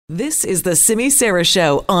This is the Simi Sara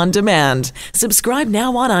Show on demand. Subscribe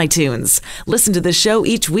now on iTunes. Listen to the show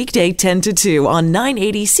each weekday 10 to 2 on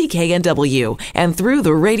 980 CKNW and through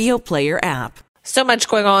the Radio Player app. So much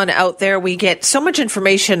going on out there. We get so much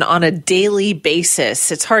information on a daily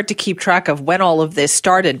basis. It's hard to keep track of when all of this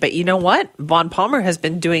started. But you know what? Vaughn Palmer has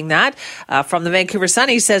been doing that. From the Vancouver Sun,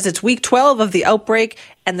 he says it's week 12 of the outbreak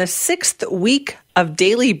and the 6th week of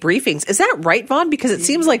daily briefings. Is that right, Vaughn? Because it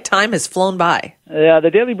seems like time has flown by. Yeah, the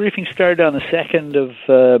daily briefing started on the 2nd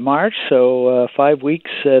of March, so 5 weeks.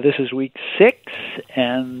 This is week 6,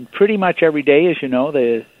 and pretty much every day, as you know,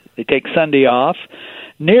 they take Sunday off.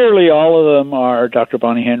 Nearly all of them are Dr.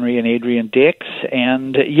 Bonnie Henry and Adrian Dix,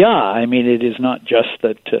 and yeah, I mean, it is not just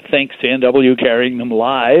that thanks to NW carrying them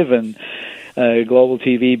live and Global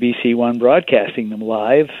TV, BC One broadcasting them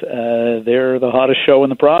live, they're the hottest show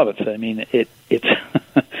in the province. I mean, it's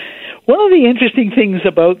one of the interesting things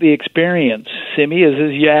about the experience, Simi,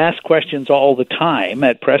 is you ask questions all the time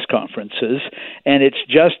at press conferences, and it's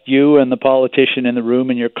just you and the politician in the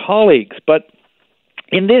room and your colleagues. But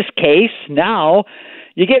in this case, now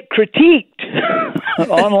you get critiqued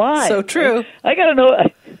online. So true. I got a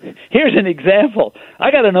note. Here's an example.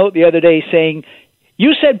 I got a note the other day saying,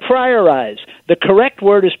 "You said prioritize. The correct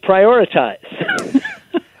word is prioritize."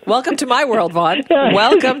 Welcome to my world, Vaughn.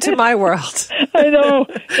 Welcome to my world. I know,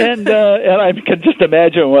 and I can just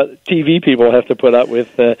imagine what TV people have to put up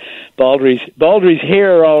with. Baldry's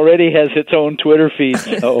hair already has its own Twitter feed.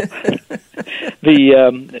 So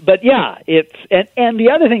but yeah, it's and the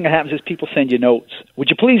other thing that happens is people send you notes. Would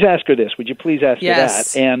you please ask her this? Would you please ask her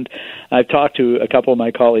that? And I've talked to a couple of my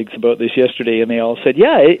colleagues about this yesterday, and they all said,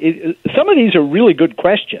 yeah, some of these are really good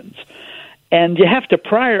questions, and you have to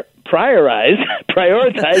prioritize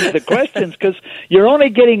the questions because you're only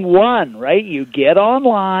getting one, right? You get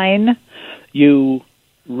online, you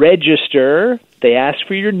register, they ask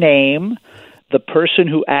for your name. The person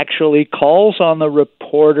who actually calls on the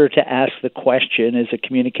reporter to ask the question is a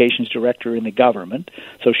communications director in the government,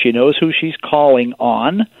 so she knows who she's calling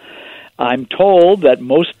on. I'm told that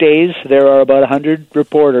most days there are about 100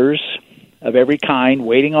 reporters of every kind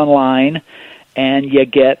waiting online, and you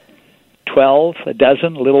get 12, a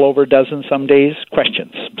dozen, a little over a dozen some days,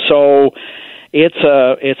 questions. So it's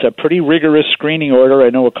a pretty rigorous screening order.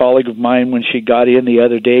 I know a colleague of mine, when she got in the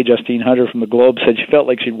other day, Justine Hunter from the Globe, said she felt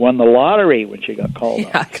like she'd won the lottery when she got called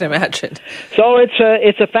on. I can imagine. So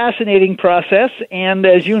it's a fascinating process, and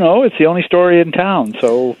as you know, it's the only story in town.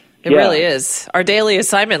 So it really is. Our daily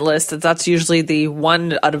assignment list, that's usually the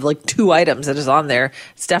one out of like 2 items that is on there.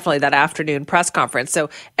 It's definitely that afternoon press conference. So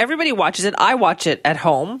everybody watches it. I watch it at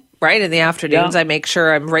home. Right, in the afternoons, I make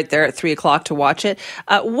sure I'm right there at 3 o'clock to watch it.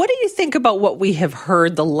 What do you think about what we have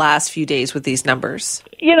heard the last few days with these numbers?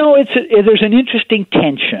 You know, there's an interesting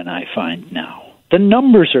tension, I find now. The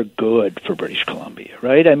numbers are good for British Columbia,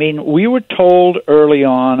 right? I mean, we were told early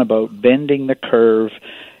on about bending the curve,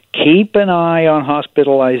 keep an eye on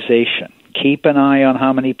hospitalization, keep an eye on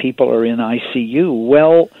how many people are in ICU.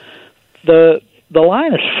 Well, the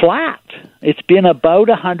line is flat. It's been about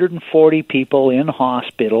 140 people in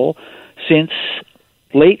hospital since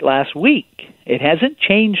late last week. It hasn't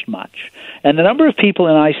changed much. And the number of people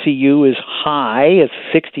in ICU is high. It's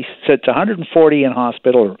 60. So it's 140 in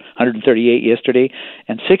hospital, or 138 yesterday,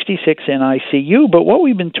 and 66 in ICU. But what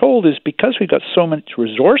we've been told is because we've got so much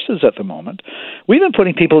resources at the moment, we've been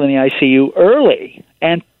putting people in the ICU early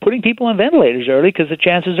and putting people on ventilators early because the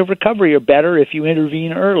chances of recovery are better if you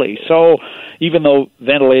intervene early. So even though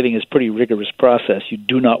ventilating is a pretty rigorous process, you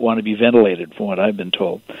do not want to be ventilated, from what I've been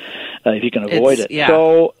told, if you can avoid it. Yeah.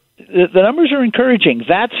 So the numbers are encouraging.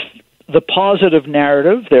 That's the positive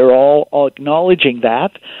narrative. They're all acknowledging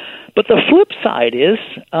that. But the flip side is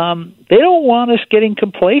they don't want us getting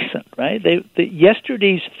complacent, right?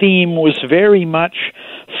 Yesterday's theme was very much,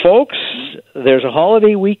 folks, there's a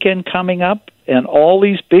holiday weekend coming up and all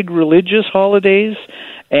these big religious holidays,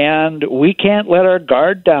 and we can't let our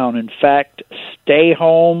guard down. In fact, stay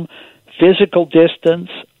home, physical distance,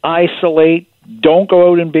 isolate, don't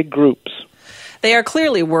go out in big groups. They are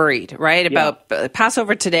clearly worried, right, about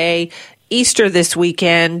Passover today, Easter this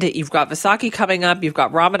weekend. You've got Vaisakhi coming up. You've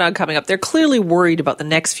got Ramadan coming up. They're clearly worried about the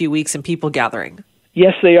next few weeks and people gathering.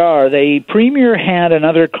 Yes, they are. The Premier had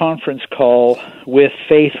another conference call with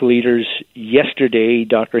faith leaders yesterday.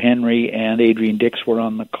 Dr. Henry and Adrian Dix were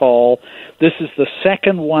on the call. This is the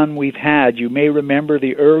second one we've had. You may remember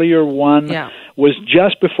the earlier one was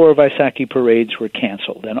just before Vaisakhi parades were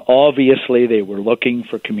canceled, and obviously they were looking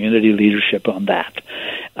for community leadership on that.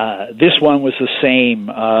 This one was the same.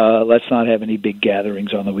 Let's not have any big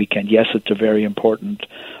gatherings on the weekend. Yes, it's a very important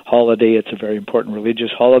holiday. It's a very important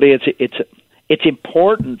religious holiday. it's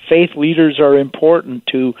important. Faith leaders are important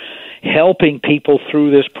to helping people through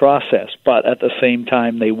this process, but at the same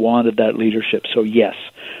time, they wanted that leadership. So yes,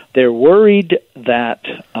 they're worried that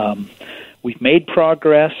we've made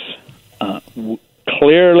progress.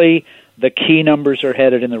 Clearly, the key numbers are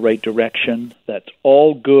headed in the right direction. That's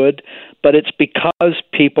all good, but it's because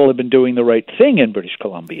people have been doing the right thing in British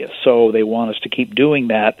Columbia, so they want us to keep doing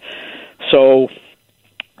that. So,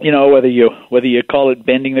 whether you call it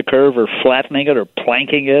bending the curve or flattening it or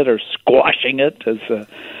planking it or squashing it, as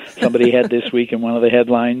somebody had this week in one of the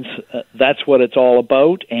headlines, that's what it's all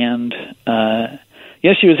about. And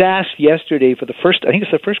yes, she was asked yesterday I think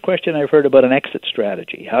it's the first question I've heard about an exit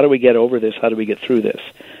strategy. How do we get over this? How do we get through this?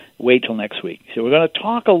 Wait till next week. So we're going to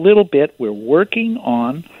talk a little bit. They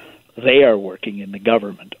are working in the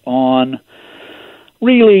government on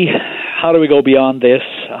really how do we go beyond this?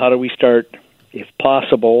 How do we start, if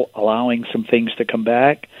possible, allowing some things to come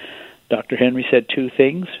back? Dr. Henry said two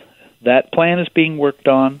things. That plan is being worked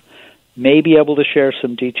on. May be able to share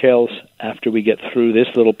some details after we get through this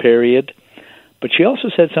little period. But she also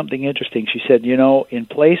said something interesting. She said, in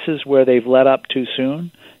places where they've let up too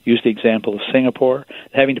soon, use the example of Singapore,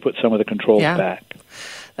 having to put some of the controls back.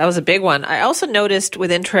 That was a big one. I also noticed with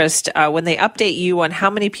interest when they update you on how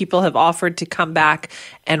many people have offered to come back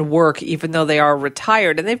and work even though they are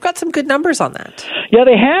retired, and they've got some good numbers on that. Yeah,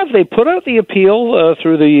 they have. They put out the appeal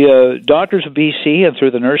through the Doctors of BC and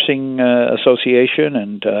through the Nursing Association,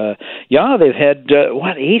 and they've had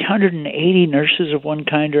 880 nurses of one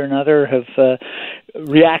kind or another have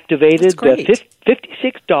reactivated.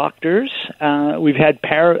 56 doctors. We've had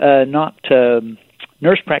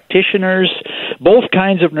nurse practitioners, both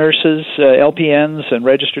kinds of nurses, LPNs and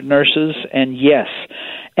registered nurses, and yes.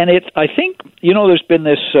 And I think, there's been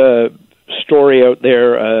this story out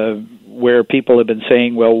there where people have been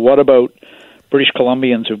saying, well, what about British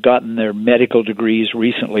Columbians who've gotten their medical degrees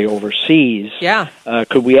recently overseas? Yeah.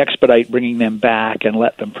 Could we expedite bringing them back and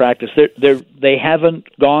let them practice? They haven't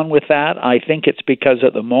gone with that. I think it's because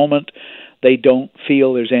at the moment they don't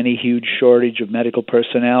feel there's any huge shortage of medical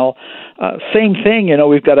personnel. Same thing,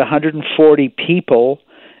 we've got 140 people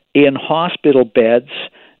in hospital beds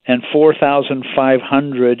and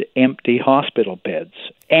 4,500 empty hospital beds.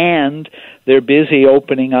 And they're busy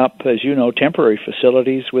opening up, as you know, temporary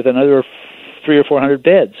facilities with another 300 or 400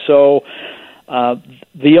 beds. So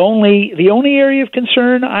the only area of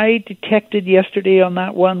concern I detected yesterday on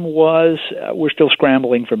that one was we're still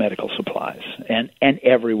scrambling for medical supplies, and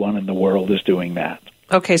everyone in the world is doing that.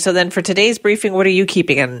 Okay, so then for today's briefing, what are you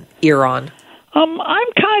keeping an ear on? I'm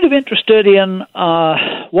kind of interested in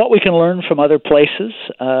what we can learn from other places.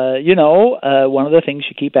 One of the things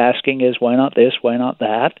you keep asking is, why not this, why not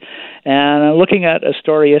that? And I'm looking at a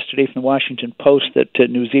story yesterday from the Washington Post that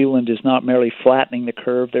New Zealand is not merely flattening the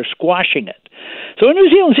curve, they're squashing it. So New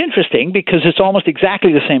Zealand's interesting because it's almost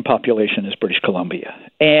exactly the same population as British Columbia.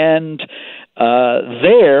 And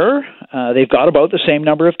they've got about the same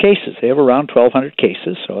number of cases. They have around 1,200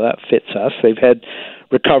 cases, so that fits us. They've had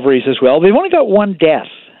recoveries as well. They've only got one death,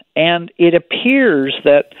 and it appears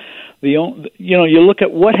that you look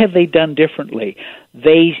at what have they done differently.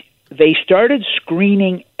 They started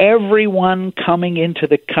screening everyone coming into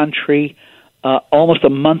the country almost a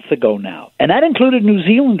month ago now, and that included New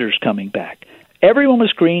Zealanders coming back. Everyone was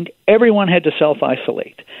screened. Everyone had to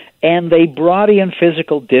self-isolate, and they brought in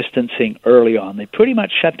physical distancing early on. They pretty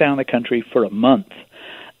much shut down the country for a month.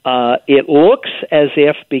 It looks as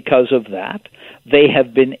if because of that, they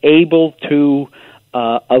have been able to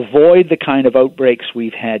avoid the kind of outbreaks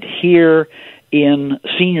we've had here in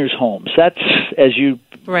seniors' homes. That's,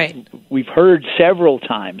 we've heard several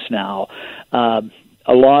times now,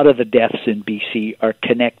 a lot of the deaths in BC are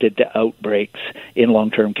connected to outbreaks in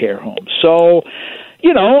long-term care homes. So,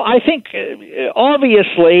 I think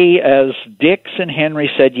obviously, as Dix and Henry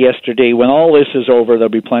said yesterday, when all this is over, there'll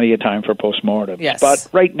be plenty of time for postmortems. Yes. But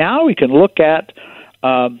right now we can look at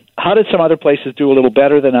how did some other places do a little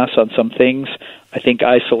better than us on some things. I think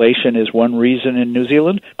isolation is one reason in New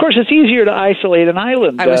Zealand. Of course, it's easier to isolate an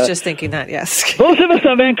island. I was just thinking that, yes. Those of us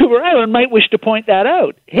on Vancouver Island might wish to point that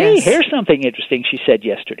out. Hey, Here's something interesting she said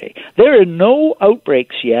yesterday. There are no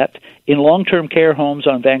outbreaks yet in long-term care homes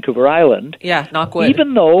on Vancouver Island. Yeah, knock wood.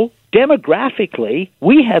 Even though, demographically,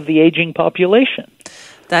 we have the aging population.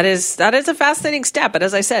 That is a fascinating step. But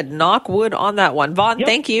as I said, knock wood on that one. Vaughn,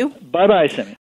 Thank you. Bye-bye, Simi.